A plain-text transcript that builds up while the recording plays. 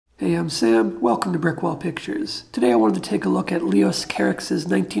Hey, I'm Sam. Welcome to Brickwall Pictures. Today I wanted to take a look at Leos Carax's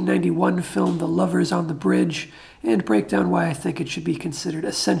 1991 film The Lovers on the Bridge and break down why I think it should be considered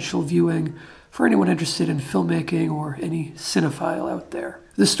essential viewing for anyone interested in filmmaking or any cinephile out there.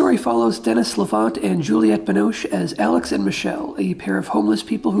 The story follows Denis Lavant and Juliette Binoche as Alex and Michelle, a pair of homeless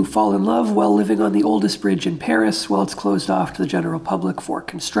people who fall in love while living on the oldest bridge in Paris while it's closed off to the general public for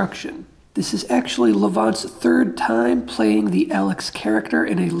construction. This is actually Lavant's third time playing the Alex character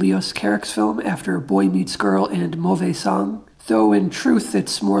in a Leos Carax film after Boy Meets Girl and Mauvais Sang, though in truth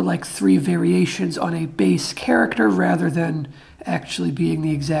it's more like three variations on a base character rather than actually being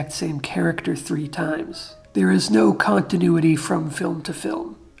the exact same character three times. There is no continuity from film to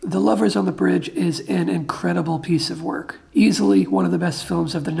film. The Lovers on the Bridge is an incredible piece of work, easily one of the best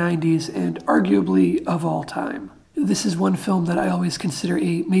films of the 90s and arguably of all time. This is one film that I always consider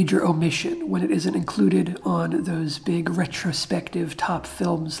a major omission when it isn't included on those big retrospective top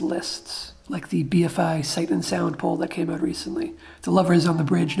films lists, like the BFI Sight and Sound poll that came out recently. The Lovers on the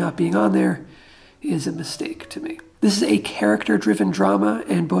Bridge not being on there is a mistake to me. This is a character-driven drama,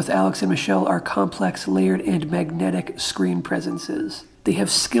 and both Alex and Michelle are complex, layered, and magnetic screen presences. They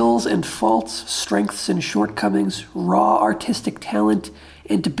have skills and faults, strengths and shortcomings, raw artistic talent,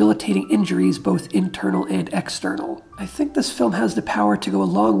 and debilitating injuries, both internal and external. I think this film has the power to go a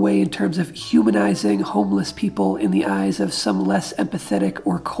long way in terms of humanizing homeless people in the eyes of some less empathetic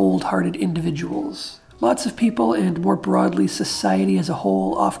or cold-hearted individuals. Lots of people, and more broadly society as a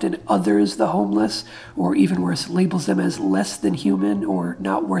whole, often others the homeless, or even worse, labels them as less than human or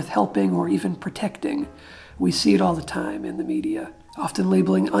not worth helping or even protecting. We see it all the time in the media, often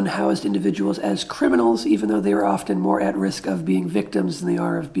labeling unhoused individuals as criminals, even though they are often more at risk of being victims than they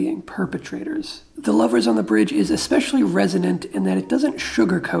are of being perpetrators. The Lovers on the Bridge is especially resonant in that it doesn't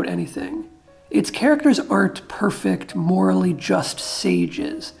sugarcoat anything. Its characters aren't perfect, morally just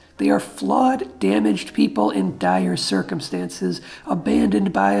sages. They are flawed, damaged people in dire circumstances,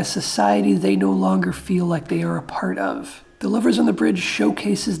 abandoned by a society they no longer feel like they are a part of. The Lovers on the Bridge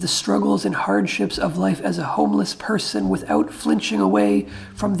showcases the struggles and hardships of life as a homeless person without flinching away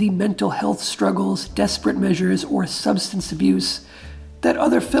from the mental health struggles, desperate measures, or substance abuse that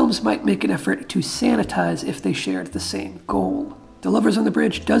other films might make an effort to sanitize if they shared the same goal. The Lovers on the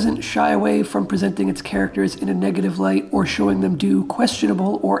Bridge doesn't shy away from presenting its characters in a negative light or showing them do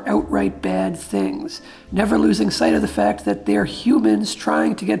questionable or outright bad things, never losing sight of the fact that they're humans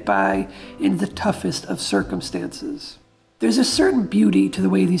trying to get by in the toughest of circumstances. There's a certain beauty to the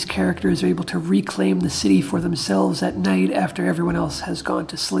way these characters are able to reclaim the city for themselves at night after everyone else has gone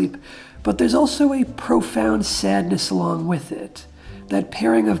to sleep, but there's also a profound sadness along with it. That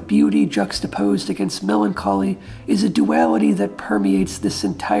pairing of beauty juxtaposed against melancholy is a duality that permeates this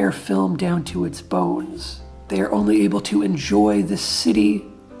entire film down to its bones. They are only able to enjoy this city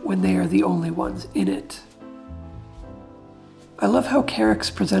when they are the only ones in it. I love how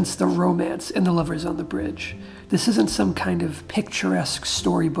Carax presents the romance in The Lovers on the Bridge. This isn't some kind of picturesque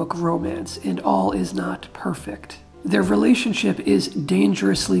storybook romance, and all is not perfect. Their relationship is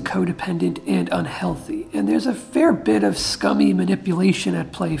dangerously codependent and unhealthy, and there's a fair bit of scummy manipulation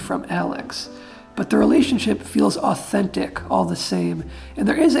at play from Alex. But the relationship feels authentic all the same, and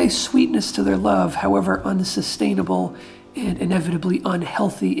there is a sweetness to their love, however unsustainable and inevitably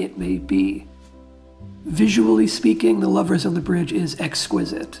unhealthy it may be. Visually speaking, The Lovers on the Bridge is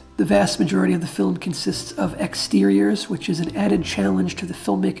exquisite. The vast majority of the film consists of exteriors, which is an added challenge to the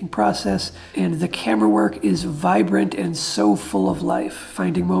filmmaking process, and the camera work is vibrant and so full of life,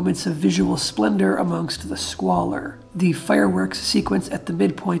 finding moments of visual splendor amongst the squalor. The fireworks sequence at the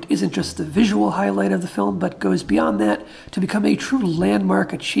midpoint isn't just the visual highlight of the film, but goes beyond that to become a true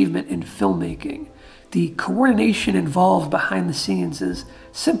landmark achievement in filmmaking. The coordination involved behind the scenes is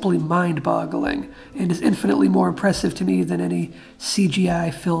simply mind-boggling, and is infinitely more impressive to me than any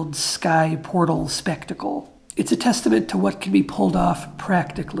CGI-filled sky portal spectacle. It's a testament to what can be pulled off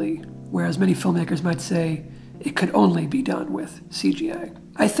practically, whereas many filmmakers might say it could only be done with CGI.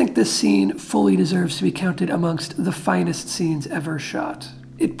 I think this scene fully deserves to be counted amongst the finest scenes ever shot.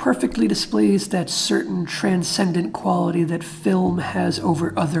 It perfectly displays that certain transcendent quality that film has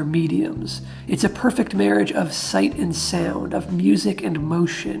over other mediums. It's a perfect marriage of sight and sound, of music and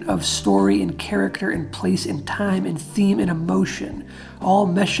motion, of story and character and place and time and theme and emotion, all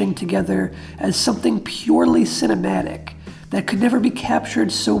meshing together as something purely cinematic that could never be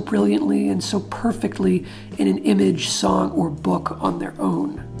captured so brilliantly and so perfectly in an image, song, or book on their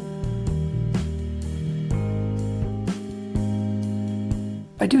own.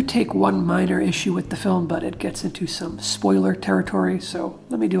 I do take one minor issue with the film, but it gets into some spoiler territory, so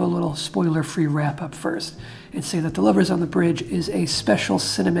let me do a little spoiler-free wrap-up first. and say that The Lovers on the Bridge is a special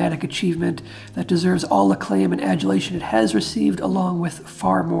cinematic achievement that deserves all acclaim and adulation it has received, along with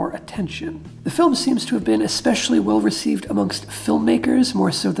far more attention. The film seems to have been especially well received amongst filmmakers,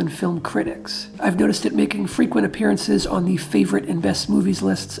 more so than film critics. I've noticed it making frequent appearances on the favorite and best movies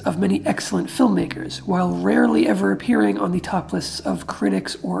lists of many excellent filmmakers, while rarely ever appearing on the top lists of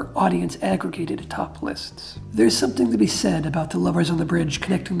critics or audience-aggregated top lists. There's something to be said about The Lovers on the Bridge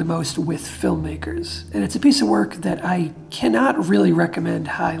connecting the most with filmmakers, and it's a piece of work that I cannot really recommend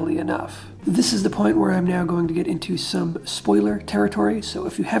highly enough. This is the point where I'm now going to get into some spoiler territory, so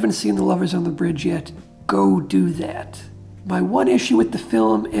if you haven't seen The Lovers on the Bridge yet, go do that. My one issue with the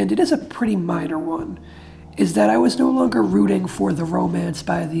film, and it is a pretty minor one, is that I was no longer rooting for the romance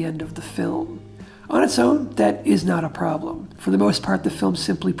by the end of the film. On its own, that is not a problem. For the most part, the film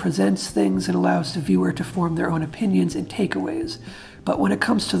simply presents things and allows the viewer to form their own opinions and takeaways. But when it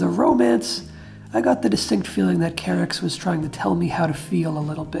comes to the romance, I got the distinct feeling that Carax was trying to tell me how to feel a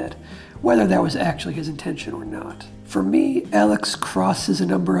little bit, whether that was actually his intention or not. For me, Alex crosses a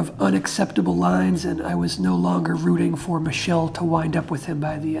number of unacceptable lines, and I was no longer rooting for Michelle to wind up with him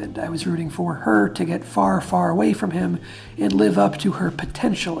by the end. I was rooting for her to get far, far away from him and live up to her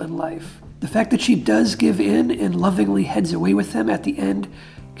potential in life. The fact that she does give in and lovingly heads away with him at the end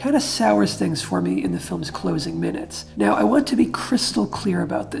kind of sours things for me in the film's closing minutes. Now, I want to be crystal clear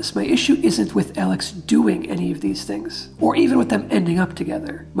about this. My issue isn't with Alex doing any of these things, or even with them ending up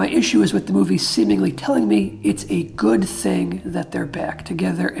together. My issue is with the movie seemingly telling me it's a good thing that they're back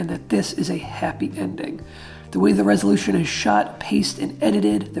together and that this is a happy ending. The way the resolution is shot, paced, and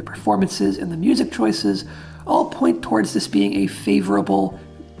edited, the performances, and the music choices all point towards this being a favorable,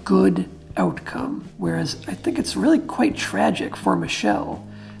 good outcome, whereas I think it's really quite tragic for Michelle.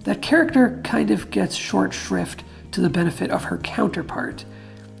 That character kind of gets short shrift to the benefit of her counterpart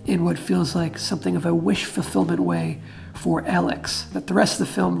in what feels like something of a wish fulfillment way for Alex that the rest of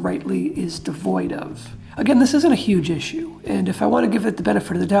the film rightly is devoid of. Again, this isn't a huge issue, and if I want to give it the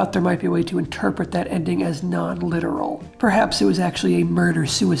benefit of the doubt, there might be a way to interpret that ending as non-literal. Perhaps it was actually a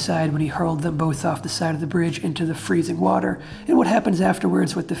murder-suicide when he hurled them both off the side of the bridge into the freezing water, and what happens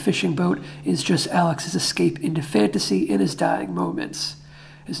afterwards with the fishing boat is just Alex's escape into fantasy in his dying moments.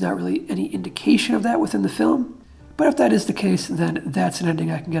 There's not really any indication of that within the film, but if that is the case, then that's an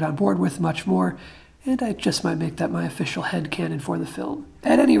ending I can get on board with much more, and I just might make that my official headcanon for the film.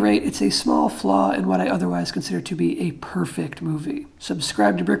 At any rate, it's a small flaw in what I otherwise consider to be a perfect movie.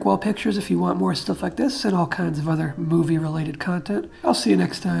 Subscribe to Brickwall Pictures if you want more stuff like this and all kinds of other movie-related content. I'll see you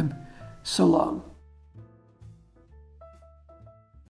next time. So long.